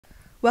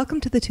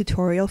Welcome to the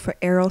tutorial for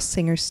Erol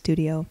Singer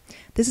Studio.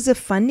 This is a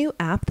fun new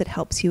app that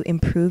helps you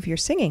improve your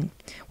singing.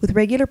 With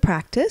regular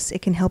practice,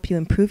 it can help you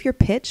improve your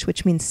pitch,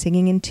 which means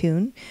singing in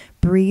tune,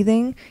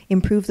 breathing,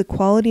 improve the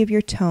quality of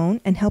your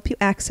tone, and help you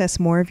access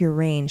more of your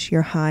range,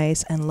 your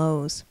highs and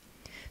lows.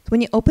 So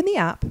when you open the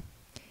app,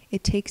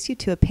 it takes you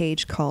to a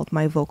page called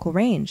My Vocal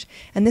Range.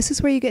 And this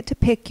is where you get to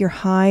pick your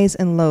highs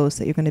and lows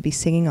that you're going to be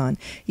singing on.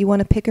 You want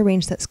to pick a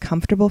range that's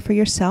comfortable for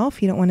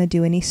yourself. You don't want to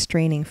do any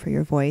straining for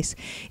your voice.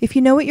 If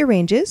you know what your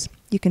range is,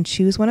 you can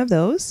choose one of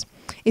those.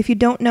 If you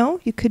don't know,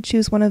 you could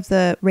choose one of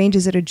the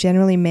ranges that are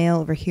generally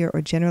male over here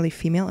or generally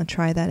female and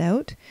try that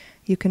out.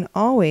 You can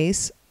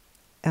always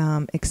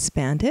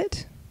expand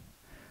it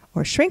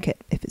or shrink it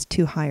if it's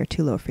too high or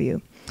too low for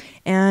you.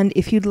 And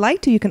if you'd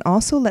like to, you can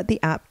also let the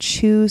app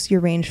choose your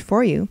range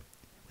for you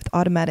with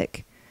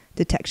automatic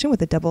detection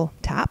with a double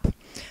tap.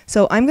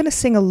 So I'm going to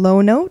sing a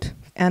low note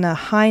and a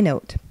high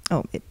note.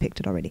 Oh, it picked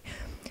it already.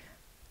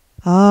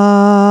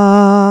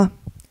 Ah,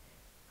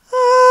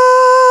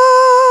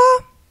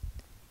 ah,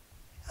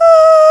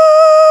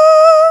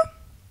 ah.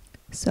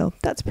 So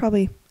that's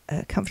probably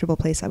a comfortable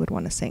place I would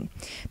want to sing.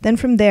 Then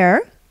from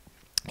there,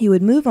 you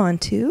would move on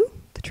to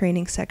the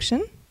training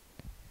section.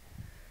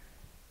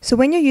 So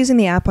when you're using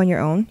the app on your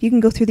own, you can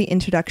go through the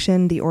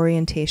introduction, the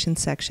orientation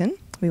section.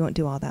 We won't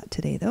do all that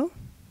today though.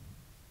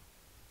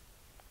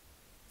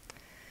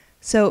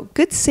 So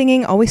good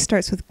singing always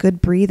starts with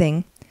good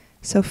breathing.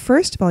 So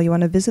first of all, you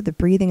want to visit the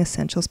Breathing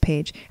Essentials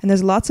page. And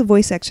there's lots of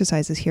voice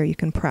exercises here you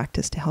can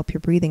practice to help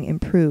your breathing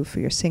improve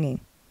for your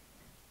singing.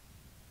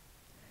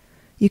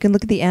 You can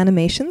look at the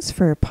animations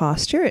for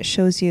posture. It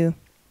shows you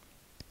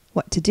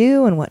what to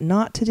do and what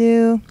not to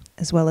do,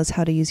 as well as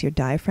how to use your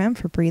diaphragm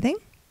for breathing.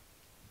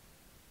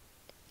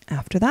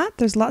 After that,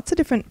 there's lots of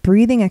different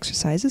breathing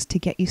exercises to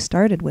get you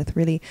started with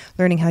really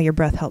learning how your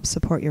breath helps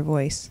support your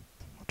voice.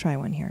 We'll try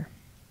one here.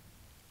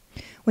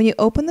 When you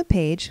open the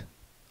page,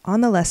 on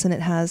the lesson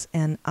it has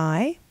an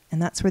I,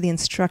 and that's where the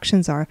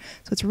instructions are.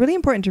 So it's really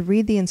important to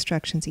read the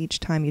instructions each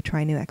time you try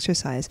a new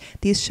exercise.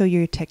 These show you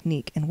your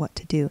technique and what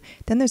to do.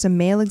 Then there's a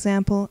male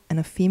example and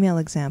a female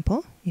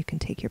example. You can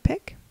take your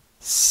pick.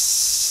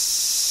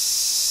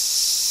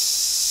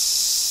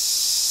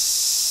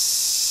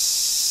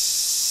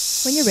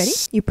 When you're ready,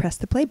 you press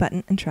the play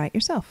button and try it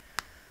yourself.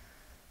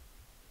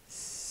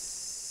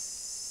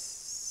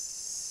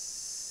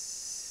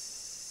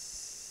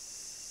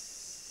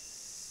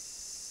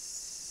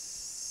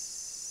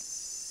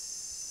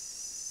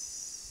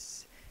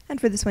 And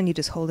for this one, you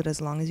just hold it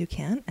as long as you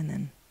can and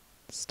then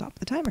stop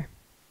the timer.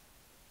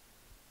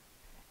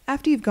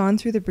 After you've gone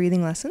through the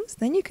breathing lessons,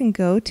 then you can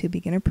go to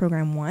Beginner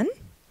Program 1.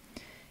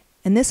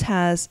 And this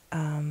has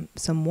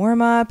some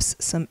warm-ups,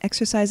 some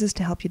exercises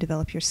to help you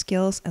develop your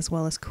skills, as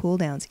well as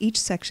cool-downs. Each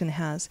section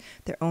has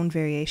their own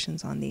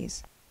variations on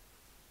these.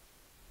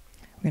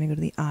 We're going to go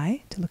to the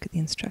I to look at the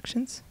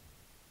instructions.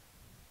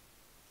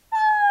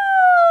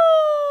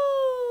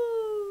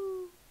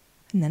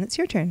 And then it's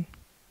your turn.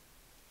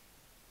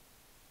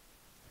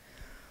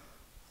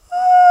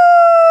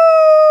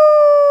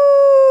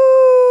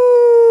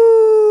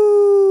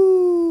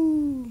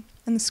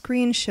 And the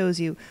screen shows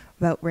you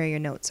about where your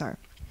notes are.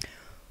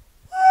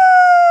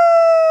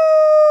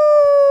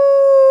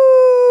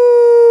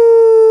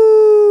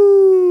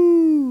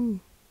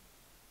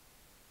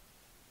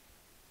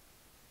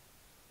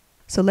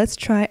 So let's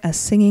try a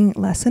singing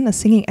lesson, a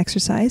singing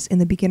exercise in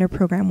the Beginner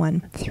Program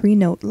 1,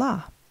 3-note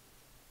La.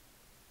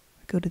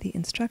 Go to the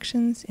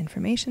instructions,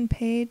 information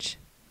page.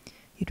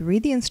 You'd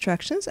read the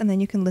instructions and then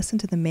you can listen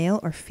to the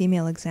male or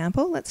female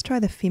example. Let's try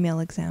the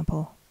female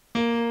example.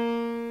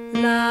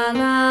 La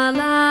la la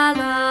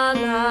la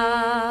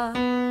la.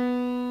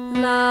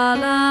 La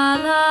la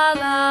la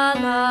la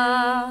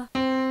la.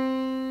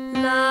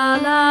 La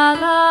la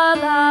la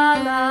la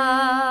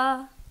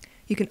la.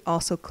 You can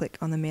also click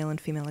on the male and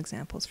female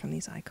examples from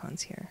these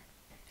icons here.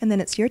 And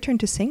then it's your turn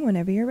to sing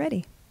whenever you're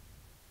ready.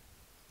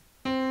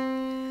 La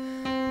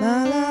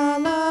la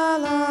la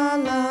la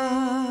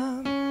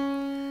la.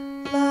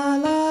 La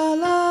la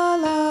la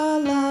la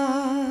la.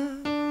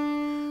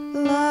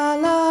 La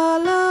la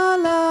la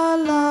la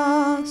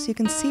la. So you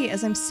can see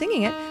as I'm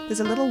singing it, there's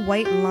a little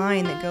white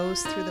line that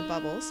goes through the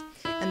bubbles,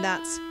 and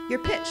that's your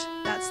pitch.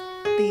 That's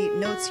the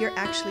notes you're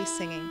actually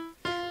singing.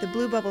 The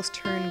blue bubbles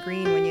turn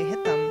green when you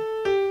hit them.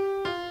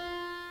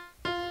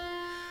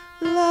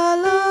 La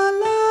la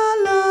la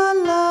la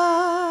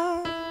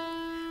la.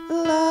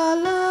 La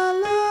la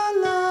la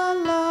la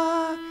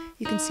la.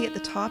 You can see at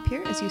the top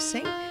here as you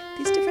sing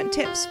these different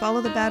tips.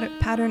 Follow the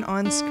pattern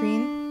on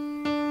screen.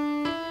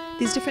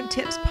 These different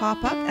tips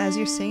pop up as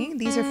you're singing.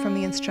 These are from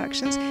the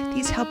instructions.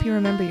 These help you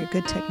remember your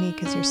good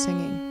technique as you're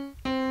singing.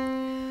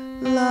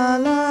 La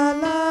la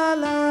la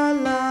la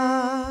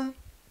la.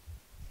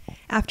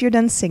 After you're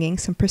done singing,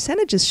 some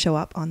percentages show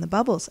up on the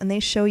bubbles, and they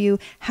show you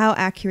how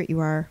accurate you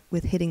are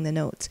with hitting the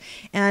notes.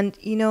 And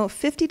you know,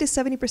 50 to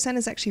 70%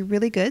 is actually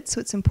really good, so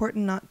it's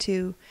important not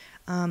to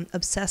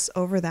obsess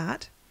over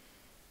that.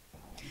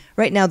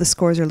 Right now the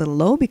scores are a little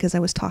low because I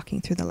was talking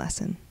through the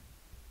lesson.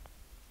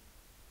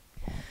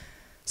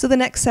 So the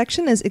next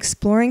section is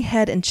exploring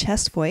head and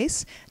chest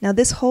voice. Now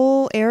this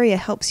whole area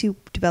helps you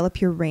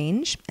develop your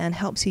range and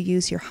helps you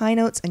use your high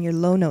notes and your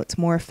low notes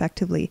more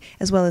effectively,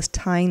 as well as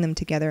tying them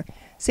together.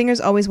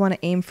 Singers always want to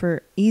aim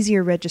for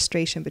easier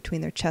registration between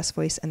their chest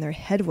voice and their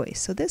head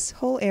voice. So this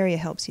whole area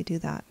helps you do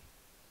that.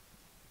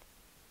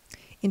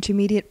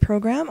 Intermediate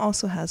program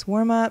also has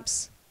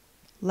warm-ups,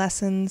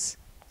 lessons,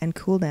 and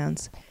cool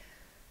downs.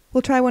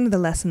 We'll try one of the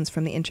lessons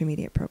from the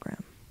intermediate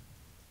program.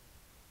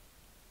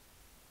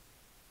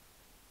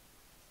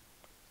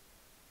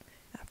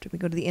 After we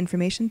go to the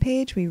information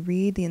page, we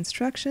read the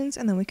instructions,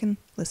 and then we can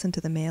listen to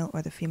the male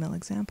or the female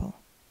example.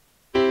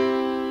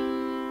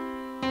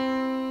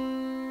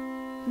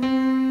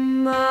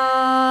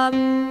 Ma,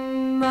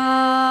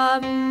 ma, ma.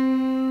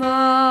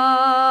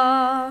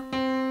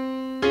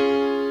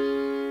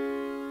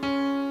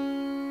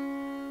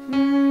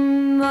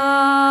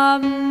 Ma,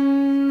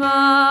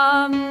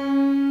 ma,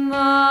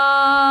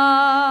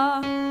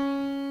 ma.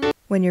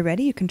 When you're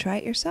ready, you can try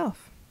it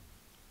yourself.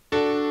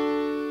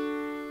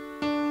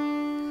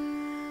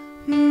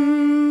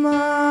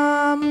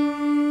 Ma, ma,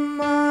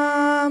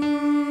 ma. Ma,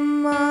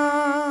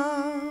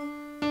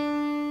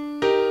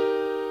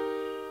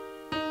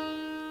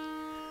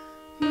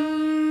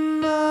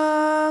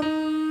 ma,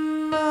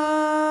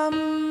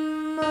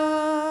 ma.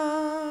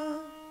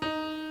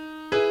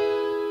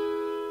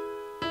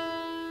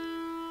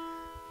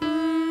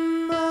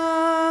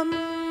 Ma,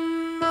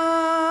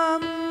 ma,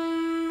 ma.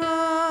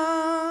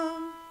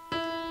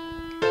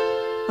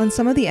 On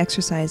some of the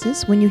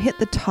exercises, when you hit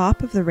the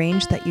top of the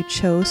range that you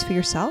chose for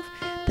yourself,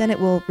 then it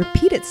will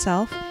repeat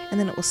itself and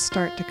then it will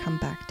start to come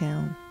back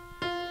down.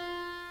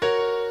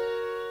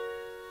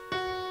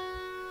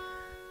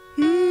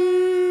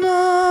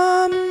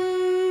 Ma,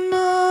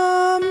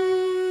 ma,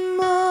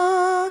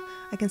 ma.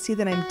 I can see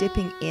that I'm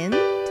dipping in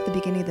to the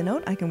beginning of the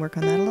note. I can work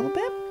on that a little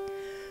bit.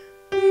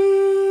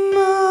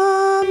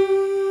 Ma,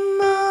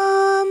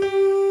 ma, ma.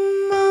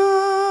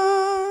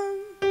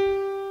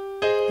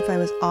 If I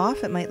was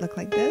off, it might look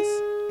like this.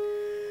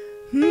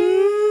 Ma,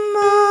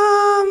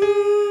 ma, ma.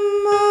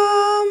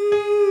 Ma,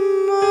 ma,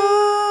 ma.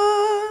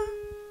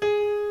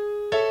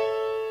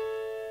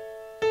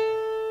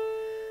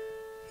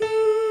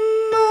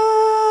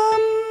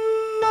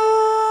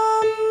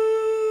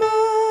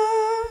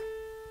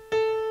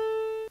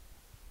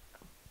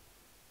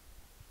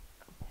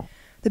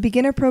 The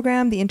beginner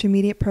program, the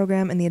intermediate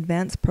program, and the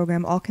advanced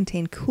program all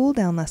contain cool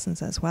down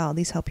lessons as well.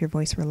 These help your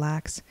voice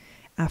relax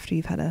after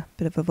you've had a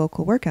bit of a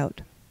vocal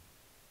workout.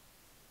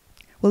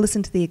 We'll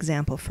listen to the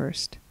example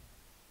first.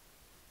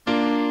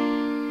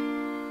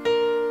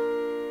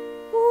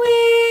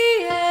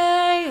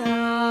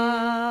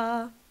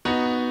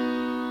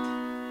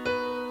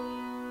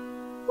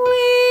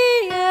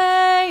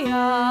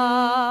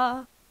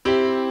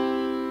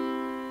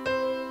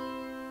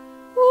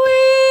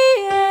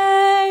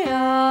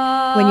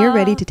 When you're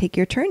ready to take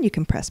your turn, you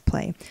can press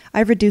play.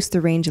 I've reduced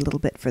the range a little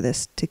bit for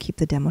this to keep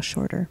the demo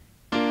shorter.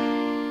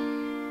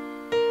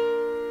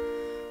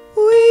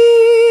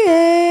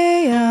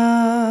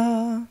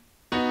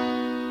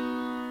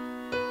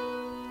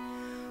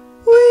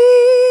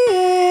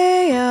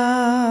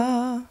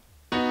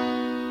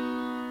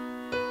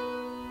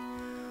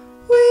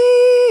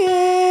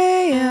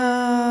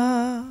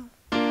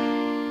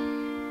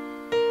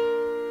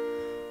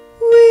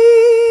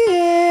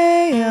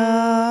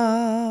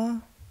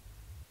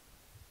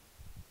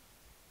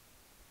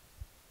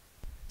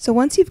 So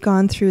once you've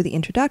gone through the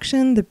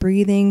introduction, the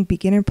breathing,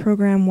 beginner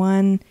program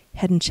 1,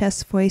 head and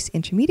chest voice,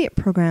 intermediate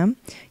program,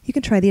 you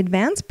can try the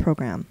advanced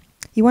program.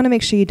 You want to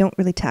make sure you don't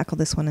really tackle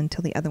this one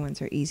until the other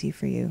ones are easy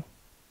for you.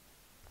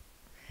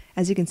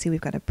 As you can see, we've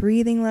got a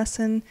breathing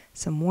lesson,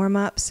 some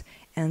warm-ups,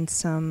 and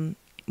some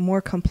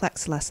more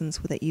complex lessons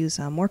that use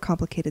more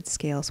complicated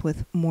scales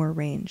with more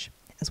range,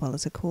 as well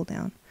as a cool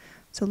down.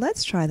 So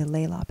let's try the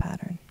lay-la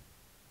pattern.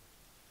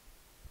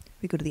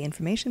 We go to the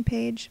information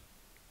page,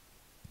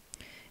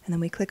 and then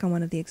we click on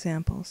one of the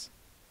examples.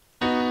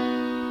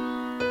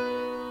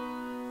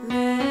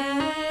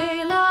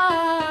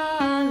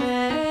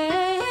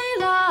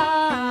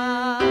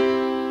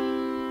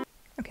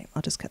 Okay,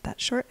 I'll just cut that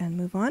short and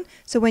move on.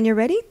 So when you're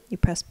ready, you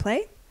press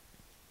play.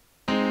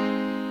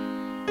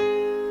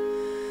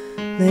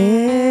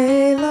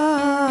 Layla,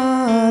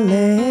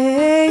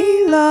 Layla,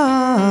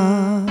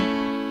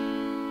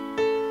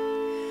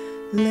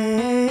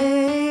 Layla,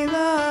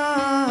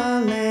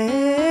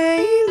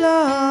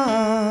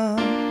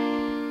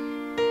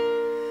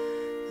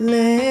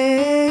 Layla,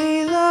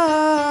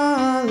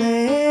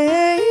 Layla,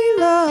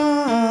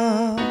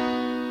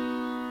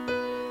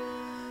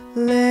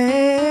 Layla,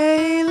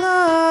 Layla,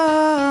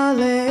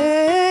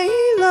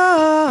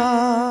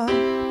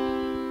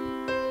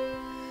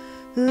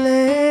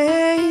 Layla,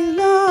 Layla,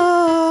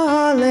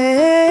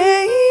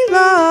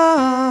 Layla,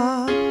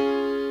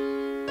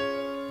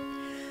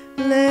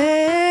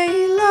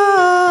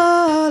 Layla.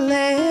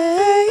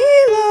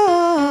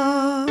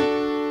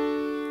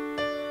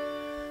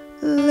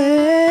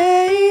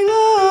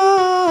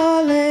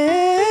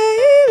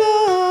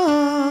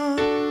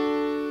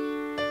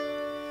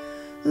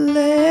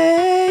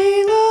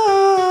 Layla,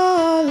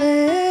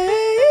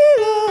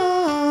 Layla,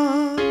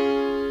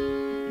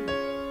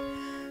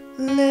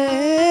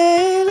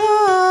 Layla,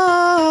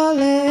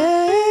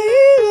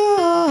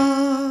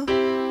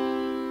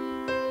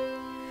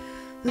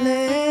 Layla, Layla,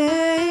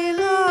 Layla,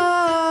 Layla,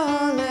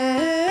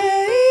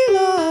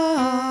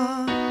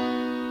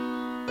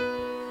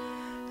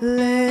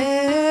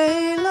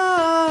 Layla,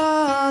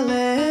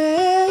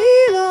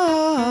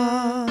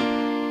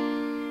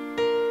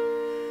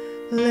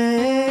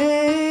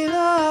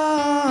 Layla,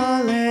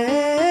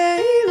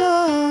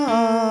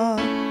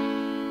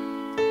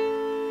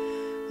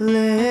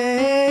 Layla,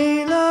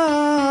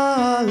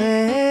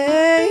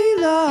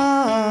 Layla,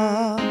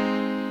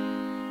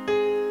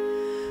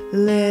 Layla,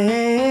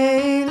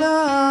 Layla,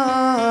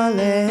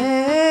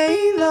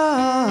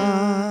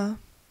 Layla.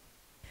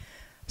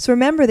 So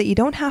remember that you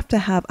don't have to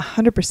have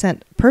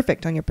 100%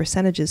 perfect on your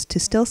percentages to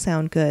still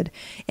sound good.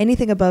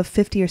 Anything above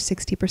 50 or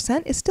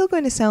 60% is still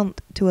going to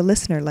sound to a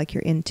listener like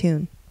you're in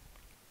tune.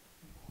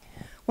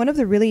 One of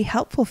the really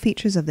helpful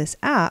features of this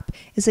app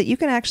is that you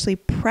can actually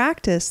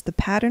practice the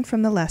pattern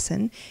from the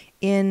lesson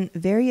in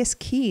various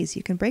keys.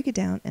 You can break it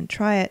down and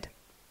try it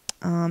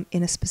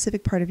in a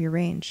specific part of your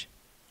range.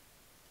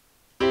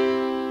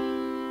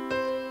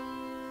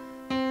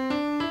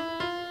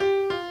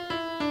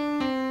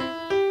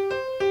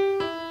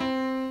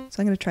 So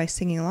I'm going to try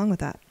singing along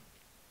with that.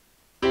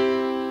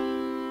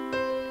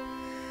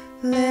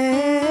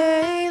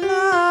 Layla,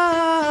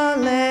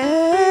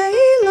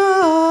 Layla.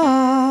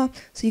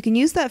 So you can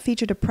use that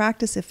feature to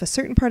practice if a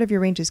certain part of your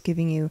range is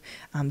giving you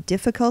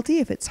difficulty.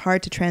 If it's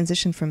hard to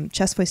transition from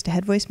chest voice to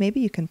head voice, maybe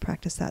you can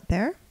practice that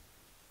there.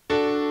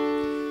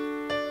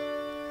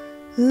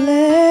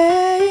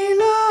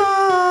 Layla,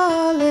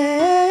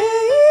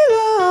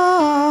 Layla.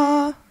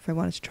 If I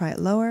wanted to try it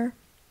lower.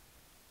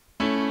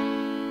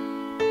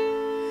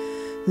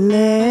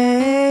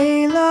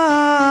 Layla,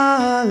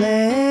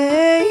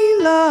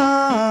 Layla.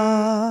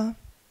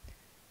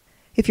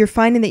 If you're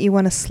finding that you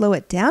want to slow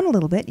it down a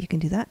little bit, you can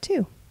do that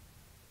too.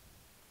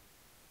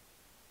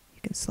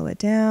 You can slow it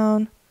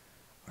down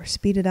or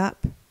speed it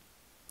up.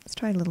 Let's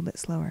try it a little bit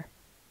slower.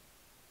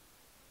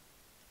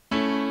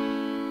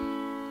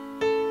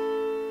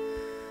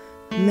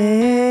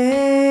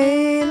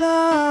 Layla,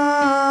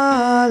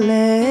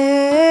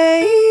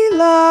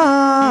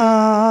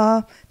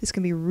 Layla. This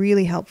can be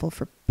really helpful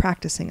for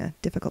practicing a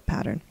difficult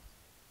pattern.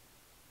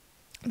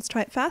 Let's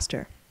try it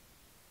faster.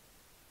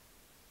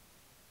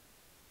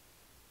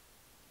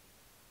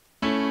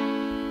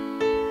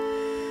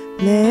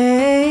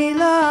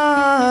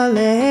 Layla,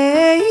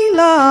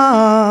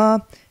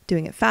 Layla.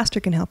 Doing it faster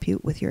can help you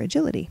with your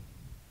agility.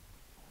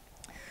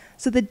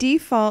 So the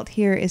default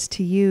here is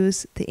to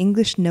use the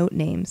English note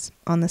names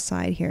on the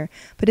side here.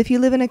 But if you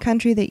live in a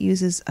country that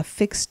uses a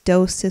fixed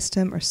do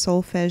system or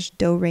solfege,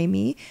 do, re,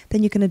 mi,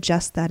 then you can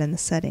adjust that in the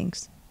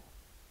settings.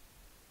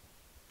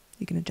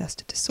 You can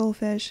adjust it to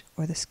solfege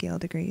or the scale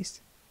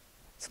degrees.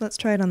 So let's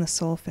try it on the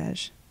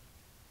solfege.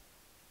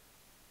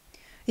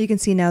 You can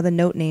see now the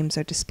note names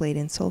are displayed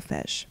in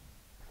solfege.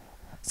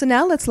 So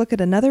now let's look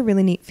at another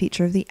really neat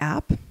feature of the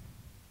app.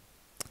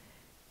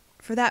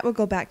 For that, we'll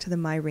go back to the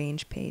My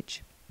Range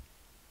page.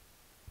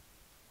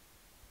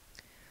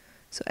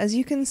 So as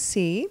you can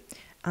see,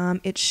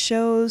 it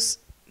shows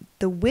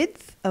the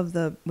width of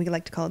the, we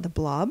like to call it the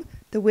blob.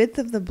 The width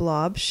of the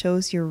blob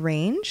shows your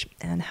range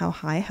and how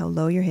high, how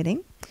low you're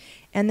hitting.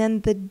 And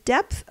then the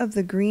depth of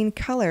the green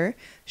color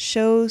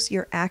shows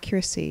your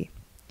accuracy.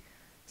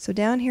 So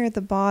down here at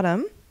the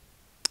bottom,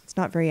 it's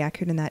not very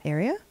accurate in that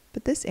area,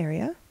 but this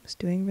area is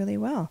doing really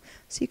well.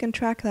 So you can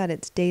track that,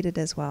 it's dated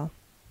as well.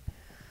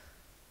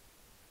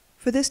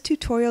 For this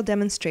tutorial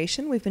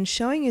demonstration, we've been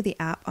showing you the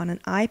app on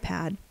an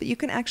iPad, but you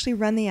can actually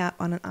run the app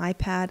on an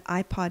iPad,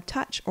 iPod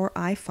Touch, or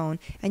iPhone,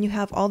 and you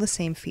have all the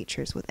same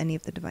features with any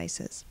of the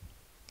devices.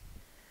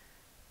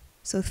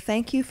 So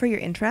thank you for your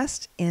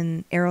interest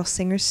in Erol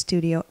Singer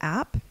Studio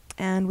app,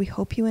 and we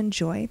hope you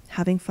enjoy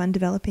having fun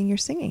developing your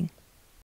singing.